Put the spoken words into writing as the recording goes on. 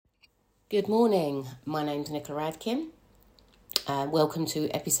Good morning, my name's Nicola Radkin. Welcome to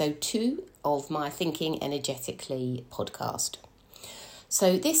episode 2 of my Thinking Energetically podcast.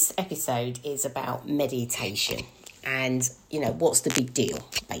 So this episode is about meditation and, what's the big deal,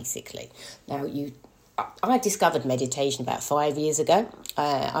 basically. Now, I discovered meditation about 5 years ago.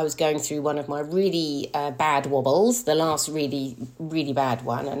 I was going through one of my really bad wobbles, the last really, really bad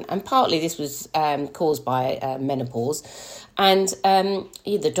one. And partly this was caused by menopause. And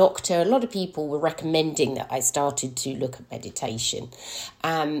the doctor, a lot of people were recommending that I started to look at meditation.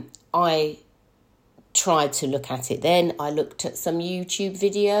 I tried to look at it then. I looked at some YouTube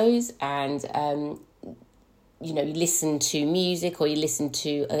videos and you listen to music or you listen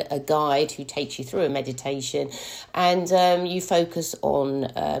to a guide who takes you through a meditation, and you focus on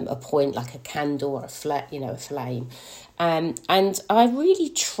a point like a candle or a flame. And I really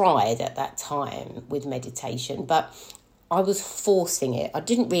tried at that time with meditation, but I was forcing it. I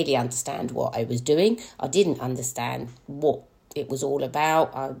didn't really understand what I was doing. I didn't understand what it was all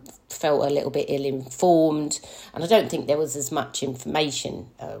about. I felt a little bit ill-informed, and I don't think there was as much information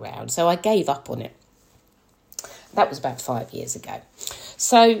around. So I gave up on it. That was about 5 years ago.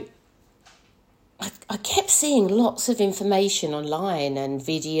 So I kept seeing lots of information online and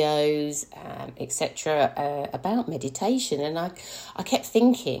videos, etc., about meditation. And I kept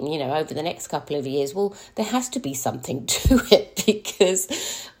thinking, over the next couple of years, well, there has to be something to it, because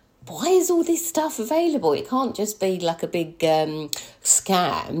why is all this stuff available? It can't just be like a big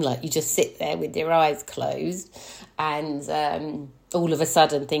scam, like you just sit there with your eyes closed and all of a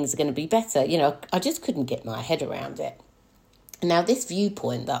sudden things are going to be better. I just couldn't get my head around it. Now, this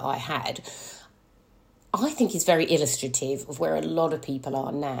viewpoint that I had, I think is very illustrative of where a lot of people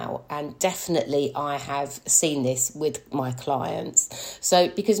are now. And definitely I have seen this with my clients. So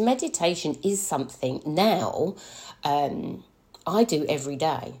because meditation is something now I do every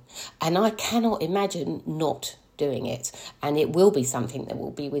day, and I cannot imagine not doing it, and it will be something that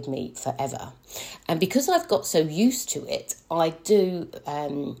will be with me forever. And because I've got so used to it, I do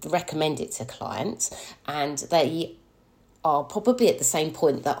recommend it to clients, and they are probably at the same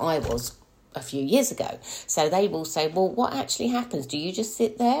point that I was a few years ago. So they will say, well, what actually happens? Do you just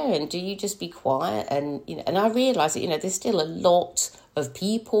sit there and do you just be quiet? And and I realise that there's still a lot of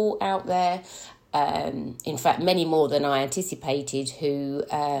people out there, in fact many more than I anticipated, who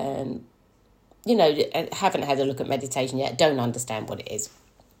haven't had a look at meditation yet, don't understand what it is.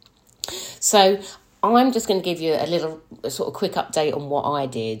 So I'm just going to give you a little sort of quick update on what I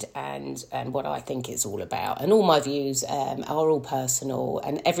did and what I think it's all about. And all my views are all personal,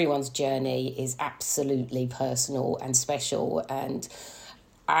 and everyone's journey is absolutely personal and special and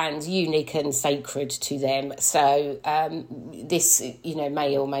unique and sacred to them. So this,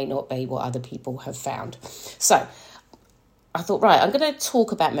 may or may not be what other people have found. So I thought, right, I'm going to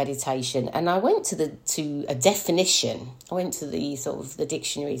talk about meditation, and I went to a definition. I went to the sort of the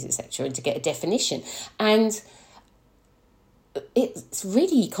dictionaries, etc., and to get a definition, and it's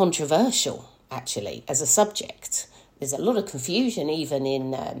really controversial actually as a subject. There's a lot of confusion even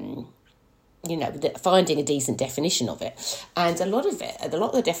in finding a decent definition of it. And a lot of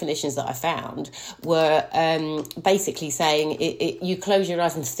the definitions that I found were basically saying you close your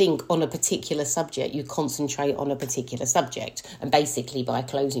eyes and think on a particular subject, you concentrate on a particular subject. And basically by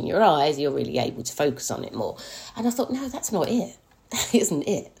closing your eyes, you're really able to focus on it more. And I thought, no, that's not it. That isn't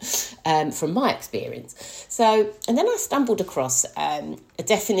it, from my experience. So, and then I stumbled across a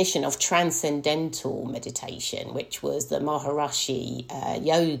definition of transcendental meditation, which was the Maharishi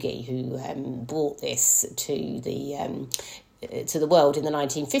yogi who brought this to the world in the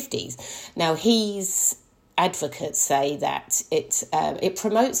 1950s. Now, his advocates say that it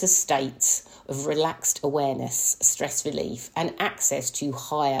promotes a state of relaxed awareness, stress relief, and access to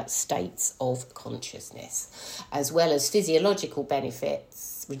higher states of consciousness, as well as physiological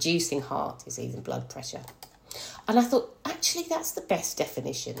benefits, reducing heart disease and blood pressure. And I thought, actually, that's the best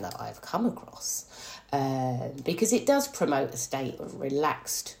definition that I've come across, because it does promote a state of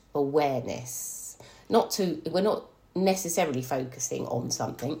relaxed awareness. We're not necessarily focusing on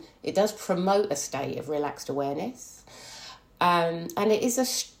something. It does promote a state of relaxed awareness, and it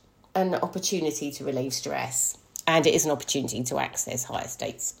is an opportunity to relieve stress, and it is an opportunity to access higher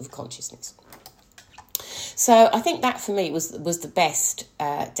states of consciousness. So I think that for me was the best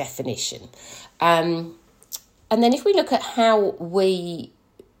definition. And then if we look at how we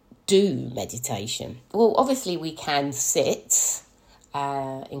do meditation, well, obviously we can sit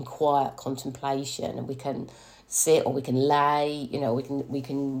in quiet contemplation, and we can sit or we can lay, we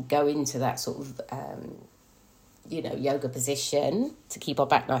can go into that sort of yoga position to keep our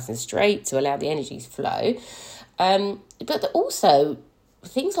back nice and straight, to allow the energy to flow. But also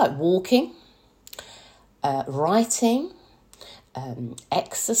things like walking, writing,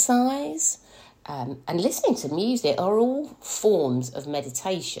 exercise, and listening to music are all forms of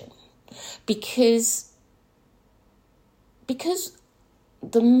meditation, because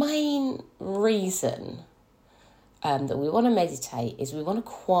the main reason that we want to meditate is we want to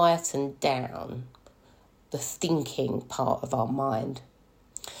quieten down the thinking part of our mind.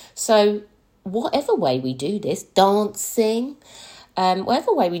 So whatever way we do this, dancing,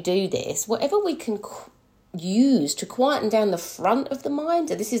 whatever way we do this, whatever we can use to quieten down the front of the mind,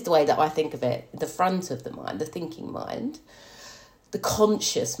 and this is the way that I think of it, the front of the mind, the thinking mind, the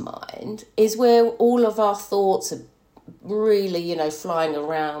conscious mind, is where all of our thoughts are really, flying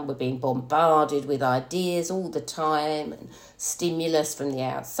around. We're being bombarded with ideas all the time and stimulus from the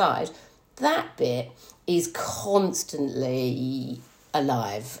outside. That bit is constantly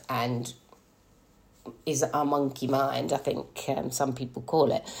alive and is our monkey mind, I think some people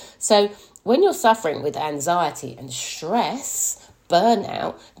call it. So when you're suffering with anxiety and stress,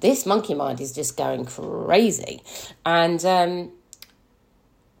 burnout, this monkey mind is just going crazy. And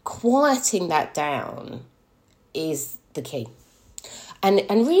quieting that down is the key. And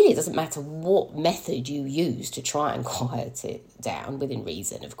really it doesn't matter what method you use to try and quiet it down, within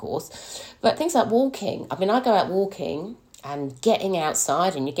reason, of course. But things like walking. I go out walking and getting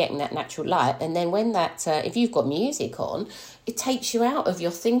outside, and you're getting that natural light. And then when that, if you've got music on, it takes you out of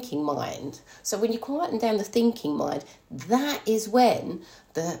your thinking mind. So when you quieten down the thinking mind, that is when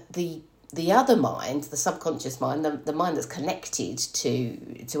the other mind, the subconscious mind, the mind that's connected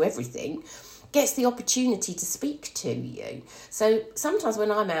to everything, gets the opportunity to speak to you. So sometimes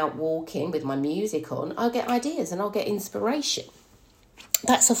when I'm out walking with my music on, I'll get ideas and I'll get inspiration.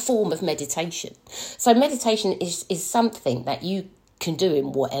 That's a form of meditation. So meditation is something that you can do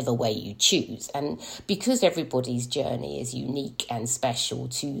in whatever way you choose. And because everybody's journey is unique and special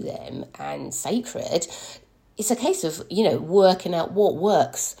to them and sacred, it's a case of, working out what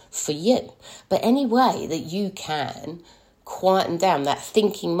works for you. But any way that you can quieten down that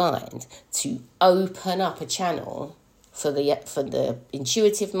thinking mind to open up a channel for the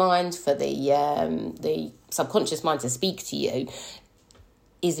intuitive mind, for the subconscious mind to speak to you,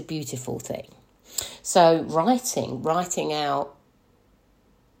 is a beautiful thing. So writing out,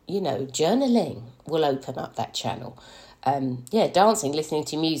 journaling will open up that channel. Dancing, listening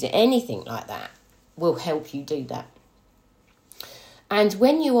to music, anything like that will help you do that. And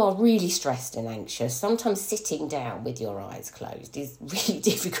when you are really stressed and anxious, sometimes sitting down with your eyes closed is really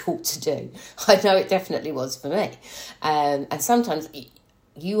difficult to do. I know it definitely was for me. And sometimes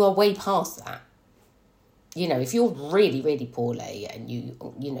you are way past that. If you're really, really poorly and you're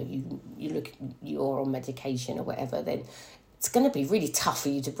on medication or whatever, then it's going to be really tough for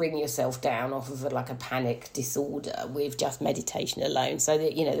you to bring yourself down off of a panic disorder with just meditation alone. So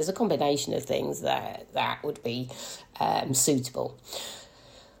that, there's a combination of things that would be suitable.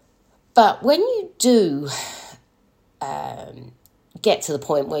 But when you do get to the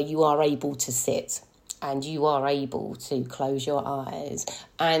point where you are able to sit and you are able to close your eyes,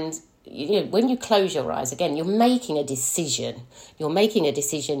 and when you close your eyes, again, you're making a decision. You're making a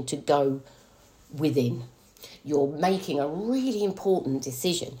decision to go within. You're making a really important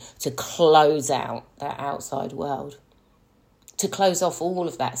decision to close out that outside world, to close off all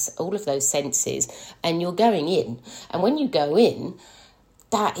of those senses, and you're going in. And when you go in,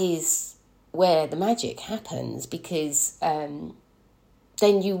 that is where the magic happens, because then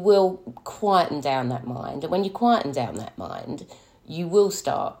you will quieten down that mind. And when you quieten down that mind, you will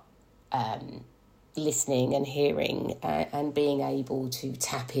start listening and hearing and being able to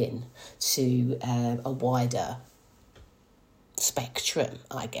tap in to a wider spectrum,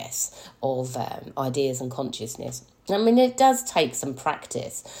 I guess, of ideas and consciousness. It does take some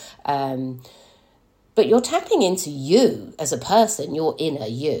practice, but you're tapping into you as a person, your inner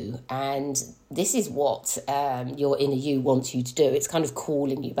you, and this is what your inner you wants you to do. It's kind of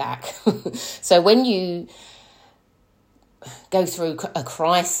calling you back. So when you go through a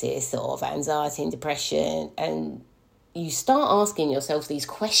crisis of anxiety and depression, and you start asking yourself these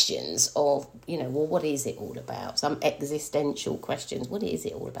questions of, what is it all about? Some existential questions. What is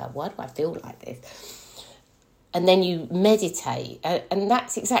it all about? Why do I feel like this? And then you meditate. And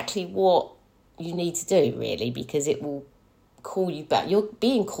that's exactly what you need to do, really, because it will call you back. You're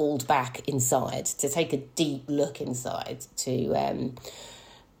being called back inside to take a deep look inside, to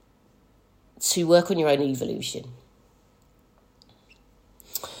work on your own evolution.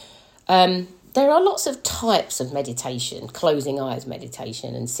 There are lots of types of meditation, closing eyes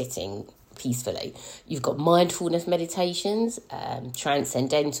meditation and sitting peacefully. You've got mindfulness meditations,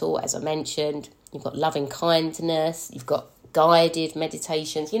 transcendental, as I mentioned. You've got loving kindness. You've got guided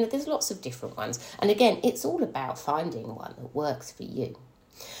meditations. There's lots of different ones. And again, it's all about finding one that works for you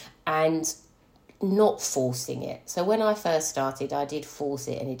and not forcing it. So when I first started, I did force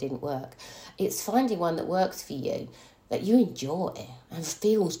it and it didn't work. It's finding one that works for you, that you enjoy and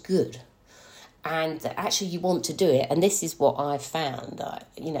feels good, and that actually you want to do it. And this is what I found,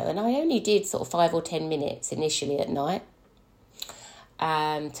 and I only did sort of 5 or 10 minutes initially at night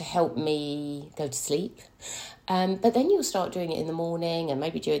to help me go to sleep. But then you'll start doing it in the morning and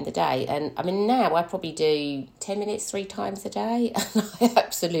maybe during the day. And I mean, now I probably do 10 minutes 3 times a day, and I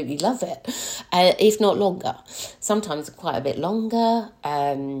absolutely love it, if not longer. Sometimes quite a bit longer.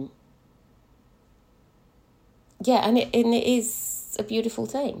 And it is a beautiful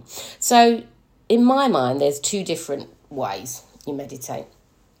thing. So in my mind, there's 2 different ways you meditate.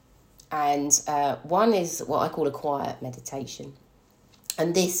 And one is what I call a quiet meditation.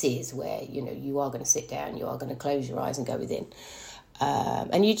 And this is where, you are going to sit down, you are going to close your eyes and go within.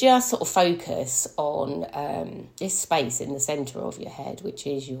 And you just sort of focus on this space in the centre of your head, which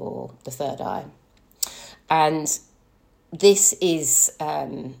is the third eye. And this is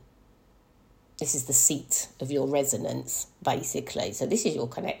the seat of your resonance, basically. So this is your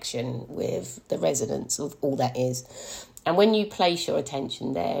connection with the resonance of all that is. And when you place your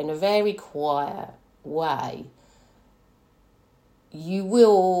attention there in a very quiet way, you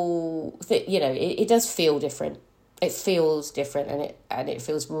will, it does feel different. It feels different, and it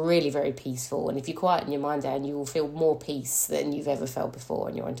feels really very peaceful. And if you quieten your mind down, you will feel more peace than you've ever felt before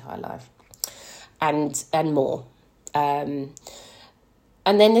in your entire life, and more. And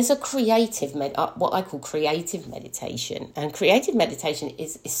then there's a creative what I call creative meditation. And creative meditation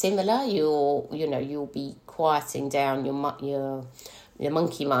is similar. You'll be quieting down your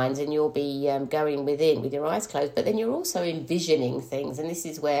monkey mind, and you'll be going within with your eyes closed, but then you're also envisioning things. And this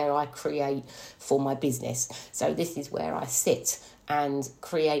is where I create for my business. So this is where I sit and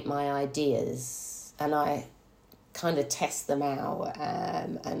create my ideas, and I kind of test them out,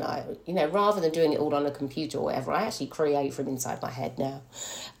 and I, rather than doing it all on a computer or whatever, I actually create from inside my head now.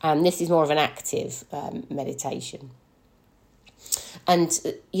 And this is more of an active meditation. And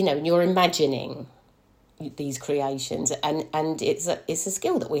you're imagining these creations, and it's a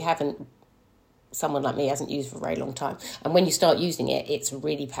skill that someone like me hasn't used for a very long time. And when you start using it, it's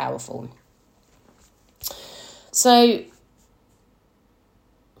really powerful. So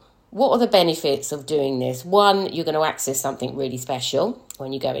what are the benefits of doing this? One, you're going to access something really special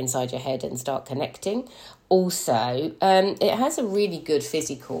when you go inside your head and start connecting. Also, it has a really good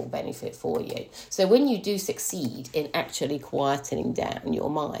physical benefit for you. So when you do succeed in actually quietening down your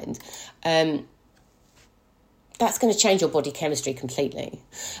mind, that's going to change your body chemistry completely.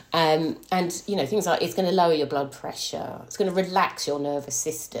 And, things like it's going to lower your blood pressure. It's going to relax your nervous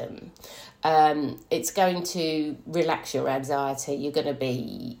system. It's going to relax your anxiety. You're going to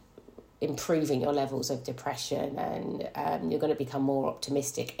be improving your levels of depression, and you're going to become more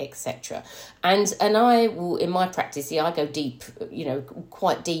optimistic, etc. And I will, in my practice, I go deep,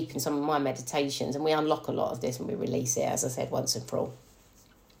 quite deep in some of my meditations, and we unlock a lot of this and we release it, as I said, once and for all.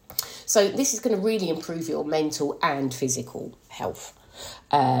 So this is going to really improve your mental and physical health.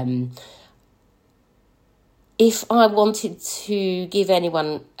 If I wanted to give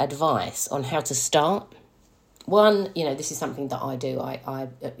anyone advice on how to start, one, this is something that I do.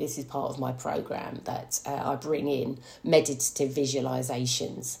 This is part of my program that I bring in meditative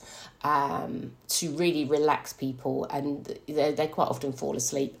visualizations to really relax people, and they quite often fall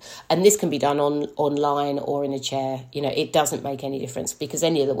asleep. And this can be done online or in a chair. It doesn't make any difference, because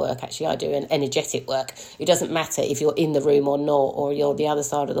any of the work actually I do, an energetic work, it doesn't matter if you're in the room or not, or you're the other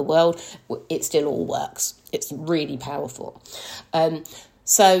side of the world, it still all works. It's really powerful.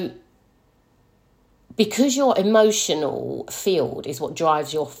 So because your emotional field is what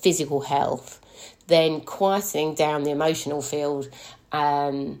drives your physical health, then quietening down the emotional field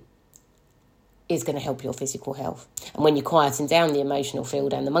is going to help your physical health. And when you quieten down the emotional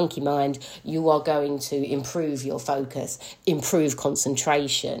field and the monkey mind, you are going to improve your focus, improve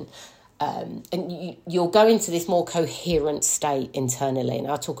concentration, and you'll go into this more coherent state internally. And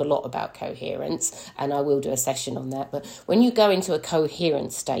I talk a lot about coherence, and I will do a session on that. But when you go into a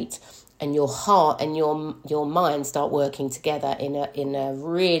coherent state, and your heart and your mind start working together in a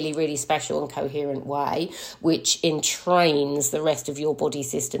really, really special and coherent way, which entrains the rest of your body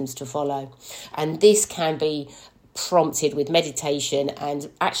systems to follow. And this can be prompted with meditation and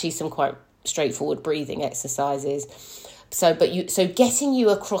actually some quite straightforward breathing exercises. So getting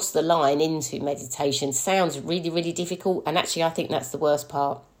you across the line into meditation sounds really, really difficult. And actually, I think that's the worst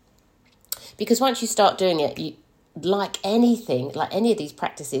part. Because once you start doing it, like anything, like any of these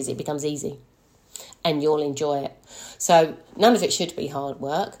practices, it becomes easy. and you'll enjoy it. So none of it should be hard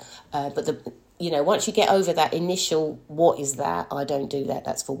work, but once you get over that initial, what is that? I don't do that.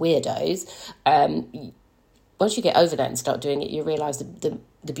 That's for weirdos. Once you get over that and start doing it, you realise the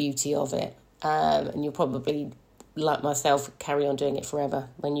beauty of it. And you'll probably, like myself, carry on doing it forever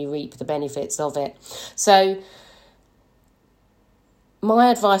when you reap the benefits of it. So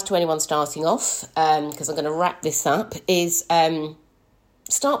my advice to anyone starting off, because I'm going to wrap this up, is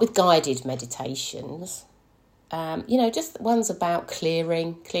start with guided meditations. Just ones about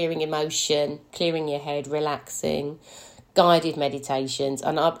clearing emotion, clearing your head, relaxing, guided meditations.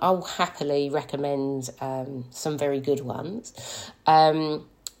 And I'll happily recommend some very good ones. And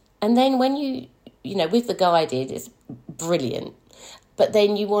then when with the guided, it's brilliant. But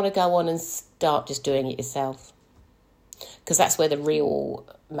then you want to go on and start just doing it yourself, because that's where the real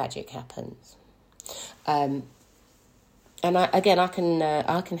magic happens. And I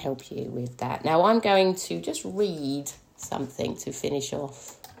can help you with that. Now I'm going to just read something to finish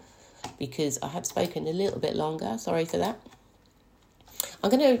off, because I have spoken a little bit longer. Sorry for that. I'm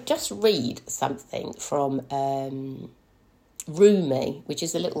going to just read something from Rumi, which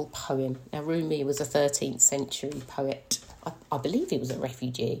is a little poem. Now Rumi was a 13th century poet. I believe he was a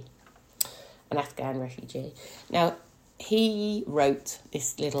refugee, an Afghan refugee. Now he wrote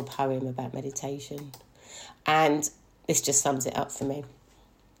this little poem about meditation, and this just sums it up for me.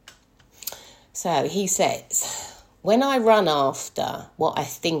 So he says, "When I run after what I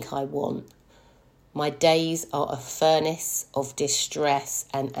think I want, my days are a furnace of distress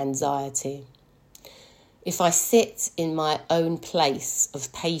and anxiety. If I sit in my own place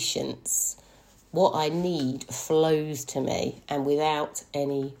of patience, what I need flows to me and without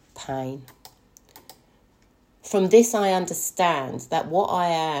any pain. From this I understand that what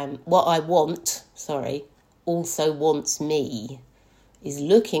I want, also wants me, is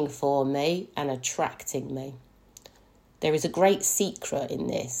looking for me and attracting me. There is a great secret in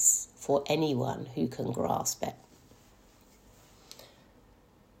this for anyone who can grasp it."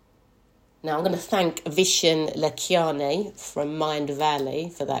 Now I'm going to thank Vishen Lakhiani from Mind Valley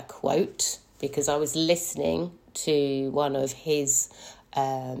for that quote, because I was listening to one of his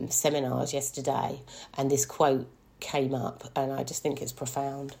seminars yesterday and this quote came up, and I just think it's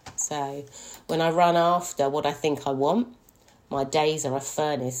profound. So, when I run after what I think I want, my days are a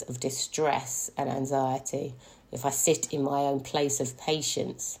furnace of distress and anxiety. If I sit in my own place of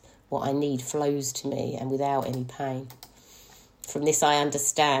patience, what I need flows to me and without any pain. From this I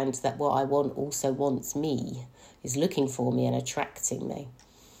understand that what I want also wants me, is looking for me and attracting me.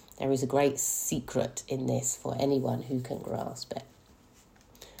 There is a great secret in this for anyone who can grasp it.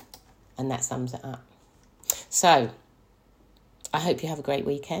 And that sums it up. So, I hope you have a great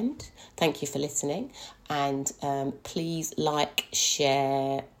weekend. Thank you for listening. And please like,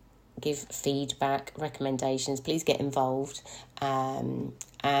 share, give feedback, recommendations. Please get involved.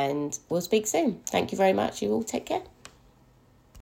 And we'll speak soon. Thank you very much. You all take care.